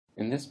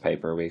In this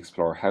paper, we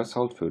explore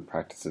household food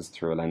practices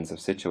through a lens of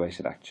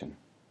situated action.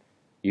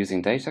 Using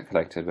data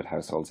collected with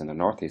households in the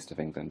northeast of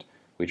England,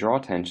 we draw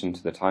attention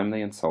to the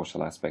timely and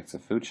social aspects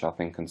of food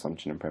shopping,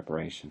 consumption and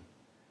preparation.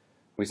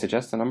 We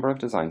suggest a number of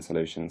design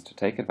solutions to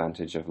take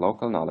advantage of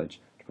local knowledge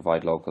to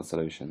provide local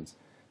solutions,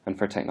 and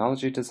for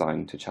technology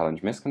design to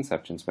challenge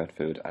misconceptions about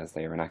food as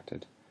they are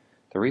enacted.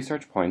 The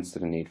research points to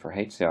the need for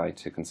HCI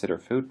to consider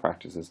food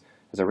practices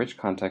as a rich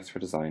context for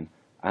design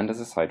and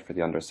as a site for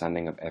the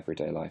understanding of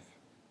everyday life.